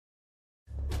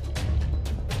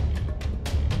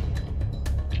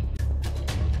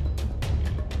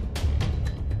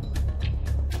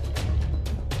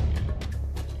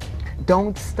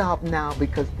Don't stop now,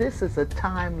 because this is a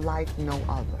time like no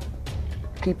other.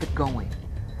 Keep it going,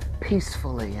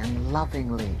 peacefully and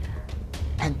lovingly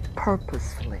and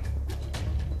purposefully.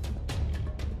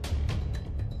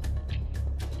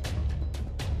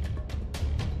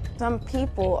 Some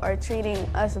people are treating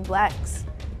us blacks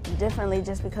differently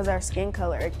just because of our skin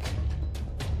color.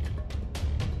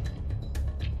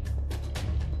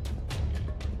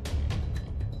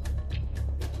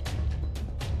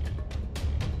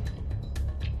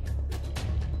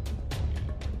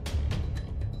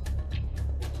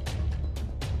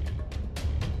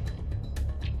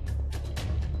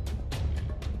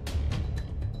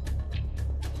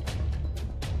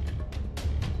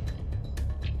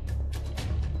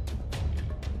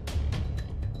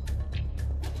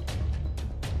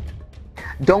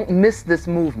 Don't miss this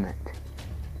movement.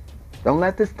 Don't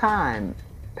let this time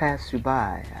pass you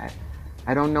by.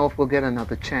 I don't know if we'll get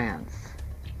another chance.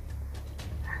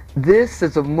 This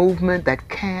is a movement that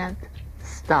can't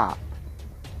stop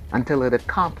until it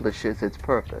accomplishes its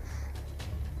purpose.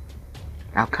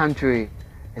 Our country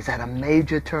is at a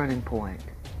major turning point.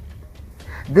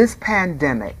 This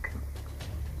pandemic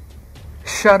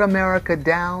shut America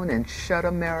down and shut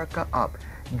America up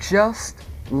just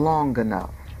long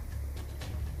enough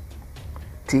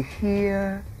to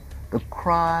hear the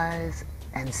cries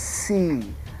and see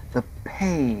the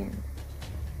pain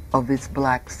of its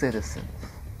black citizens.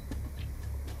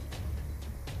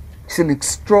 It's an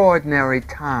extraordinary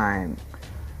time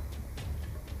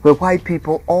where white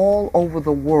people all over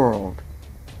the world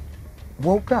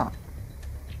woke up.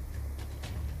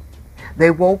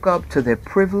 They woke up to their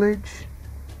privilege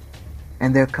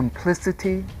and their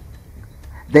complicity.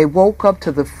 They woke up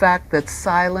to the fact that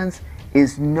silence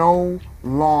is no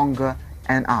longer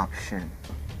an option.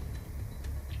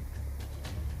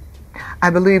 I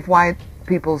believe white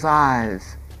people's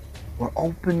eyes were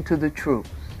open to the truth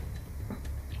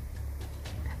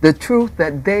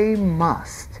that they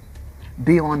must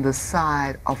be on the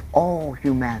side of all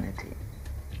humanity.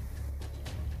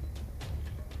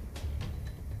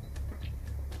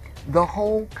 The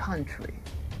whole country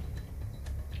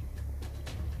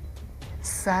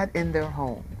sat in their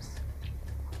homes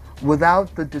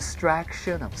without the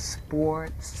distraction of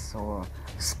sports or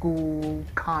school,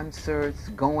 concerts,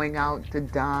 going out to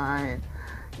dine,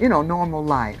 normal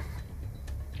life.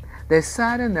 They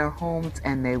sat in their homes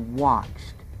and they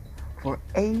watched for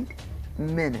 8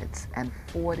 minutes and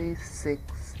 46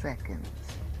 seconds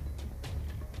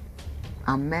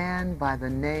a man by the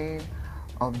name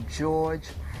of George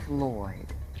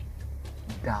Floyd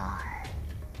die.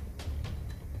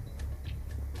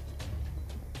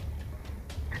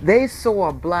 They saw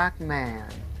a black man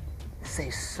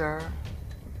say, "Sir,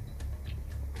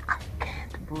 I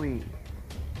can't breathe."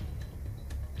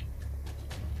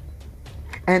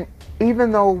 And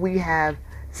even though we have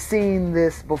seen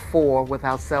this before with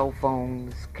our cell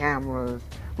phones, cameras,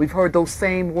 we've heard those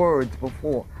same words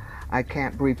before, "I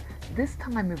can't breathe," this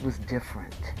time it was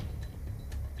different.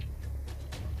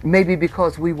 Maybe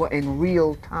because we were in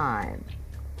real time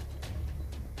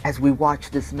as we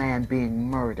watched this man being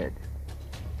murdered.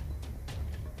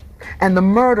 And the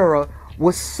murderer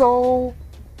was so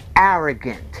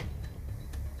arrogant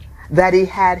that he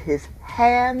had his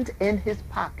hand in his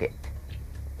pocket,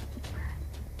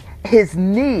 his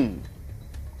knee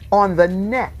on the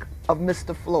neck of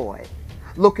Mr. Floyd,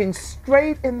 looking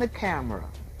straight in the camera,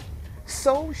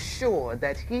 so sure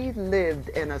that he lived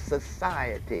in a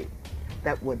society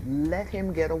that would let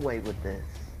him get away with this.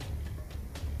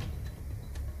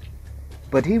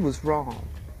 But he was wrong.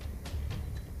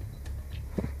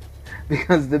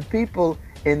 Because the people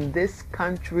in this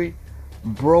country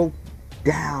broke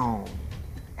down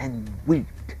and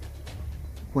wept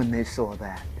when they saw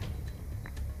that.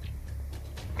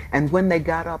 And when they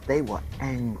got up, they were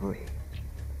angry.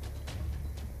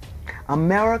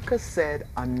 America said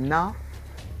enough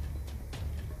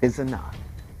is enough.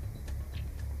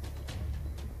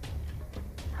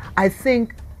 I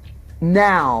think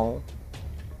now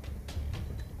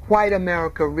white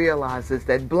America realizes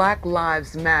that Black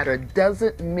Lives Matter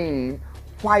doesn't mean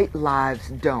white lives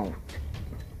don't.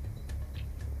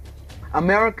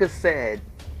 America said,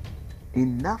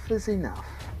 enough is enough.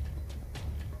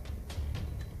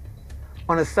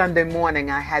 On a Sunday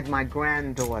morning, I had my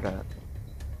granddaughter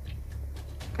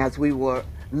as we were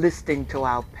listening to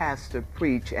our pastor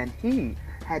preach, and he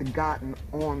had gotten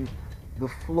on the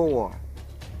floor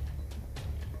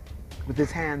with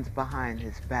his hands behind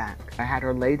his back. I had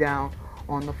her lay down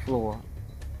on the floor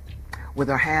with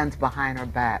her hands behind her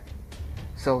back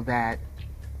so that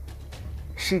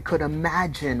she could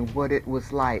imagine what it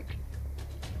was like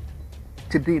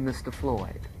to be Mr.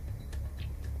 Floyd.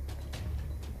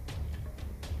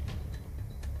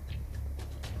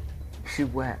 she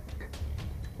wept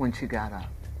when she got up?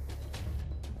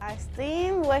 I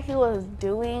seen what he was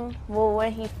doing, well,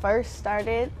 when he first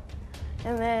started,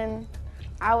 and then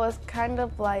I was kind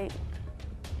of like,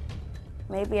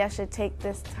 maybe I should take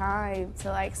this time to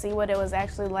like see what it was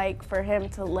actually like for him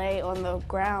to lay on the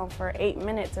ground for 8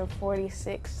 minutes and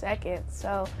 46 seconds.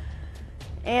 So,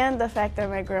 and the fact that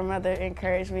my grandmother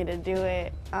encouraged me to do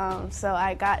it. So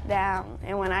I got down,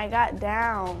 and when I got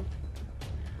down,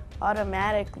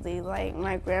 automatically, like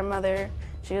my grandmother,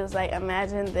 she was like,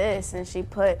 imagine this, and she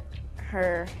put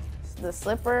the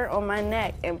slipper on my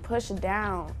neck and pushed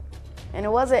down. And it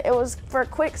was for a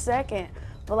quick second,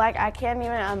 but like I can't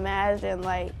even imagine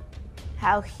like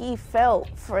how he felt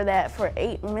for that for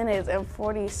 8 minutes and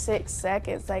 46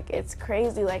 seconds. Like, it's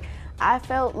crazy. Like, I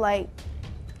felt like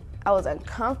I was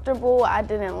uncomfortable. I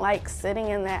didn't like sitting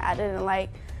in that. I didn't like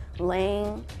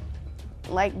laying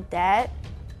like that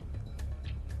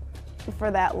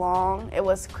for that long. It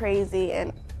was crazy,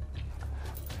 and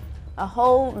a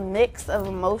whole mix of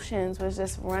emotions was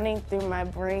just running through my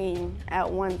brain at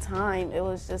one time. It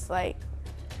was just like,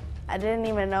 I didn't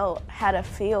even know how to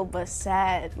feel but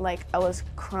sad. Like, I was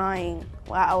crying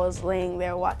while I was laying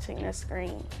there watching the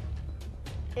screen.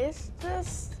 It's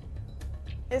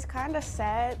kind of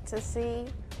sad to see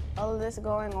all of this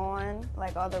going on,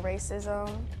 like all the racism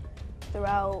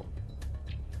throughout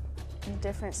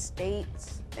different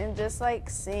states, and just like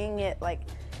seeing it, like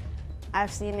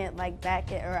I've seen it like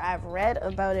I've read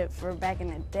about it for back in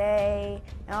the day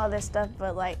and all this stuff,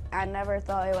 but like I never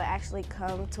thought it would actually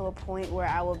come to a point where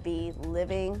I would be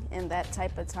living in that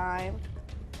type of time.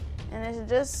 And it's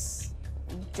just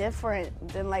different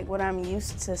than like what I'm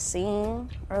used to seeing,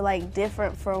 or like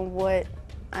different from what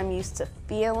I'm used to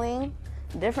feeling,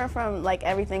 different from like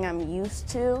everything I'm used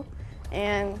to.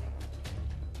 And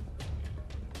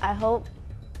I hope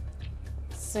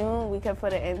soon we can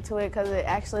put an end to it, because it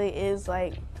actually is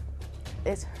like,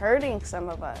 it's hurting some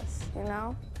of us, you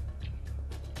know?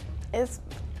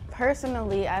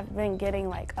 Personally, I've been getting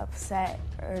like upset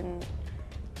and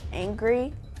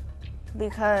angry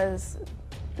because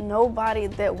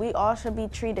that we all should be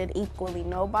treated equally.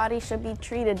 Nobody should be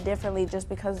treated differently just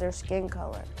because their skin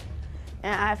color.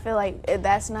 And I feel like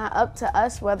that's not up to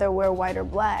us whether we're white or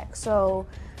black. So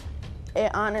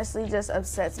it honestly just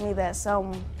upsets me that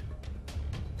some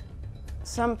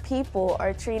people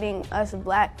are treating us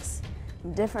blacks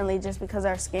differently just because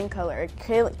our skin color,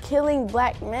 killing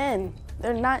black men.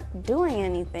 They're not doing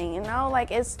anything, you know?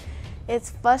 Like, it's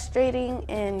frustrating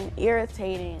and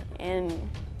irritating, and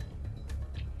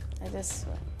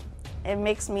it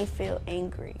makes me feel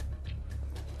angry.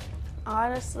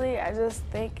 Honestly, I just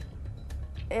think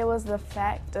it was the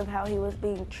fact of how he was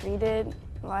being treated.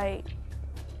 Like,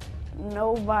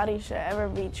 nobody should ever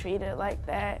be treated like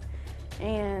that.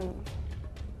 And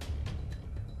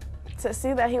to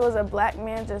see that he was a black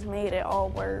man just made it all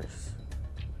worse.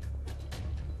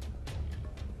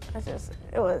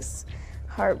 It was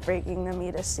heartbreaking to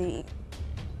me to see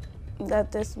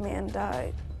that this man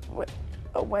died with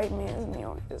a white man's knee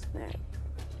on his neck.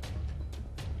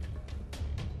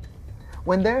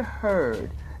 When they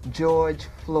heard George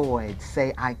Floyd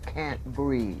say, "I can't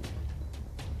breathe,"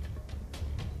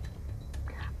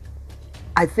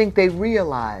 I think they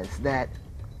realized that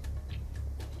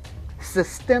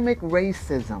systemic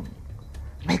racism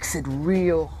makes it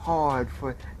real hard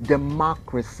for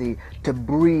democracy to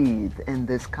breathe in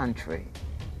this country.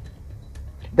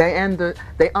 They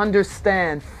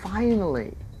understand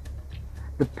finally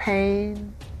the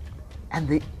pain and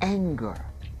the anger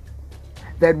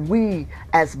that we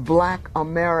as Black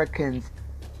Americans,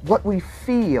 what we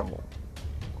feel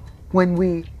when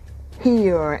we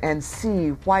hear and see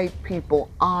white people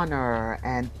honor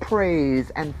and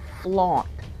praise and flaunt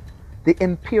the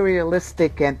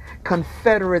imperialistic and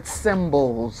Confederate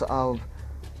symbols of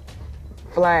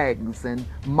flags and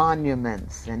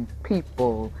monuments and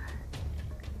people,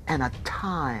 and a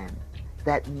time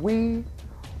that we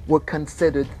were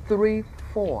considered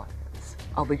 3/4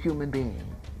 of a human being.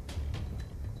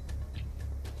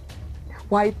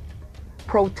 White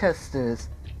protesters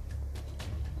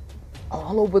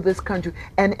all over this country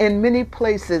and in many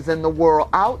places in the world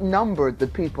outnumbered the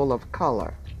people of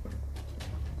color.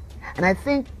 And I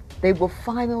think they were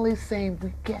finally saying,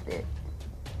 we get it.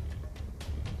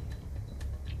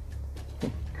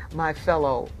 My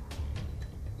fellow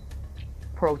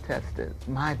protesters,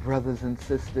 my brothers and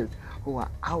sisters who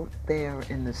are out there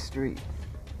in the streets,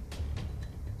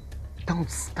 don't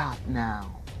stop now.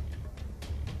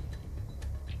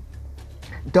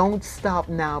 Don't stop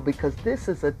now, because this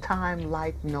is a time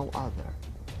like no other.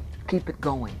 Keep it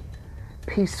going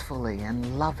peacefully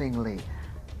and lovingly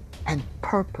and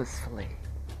purposefully.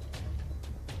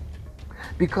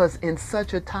 Because in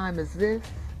such a time as this,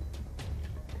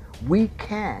 we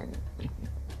can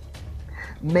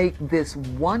make this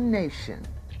one nation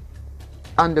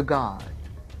under God,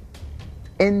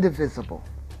 indivisible,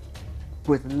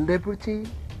 with liberty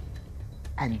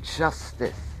and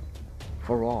justice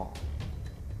for all.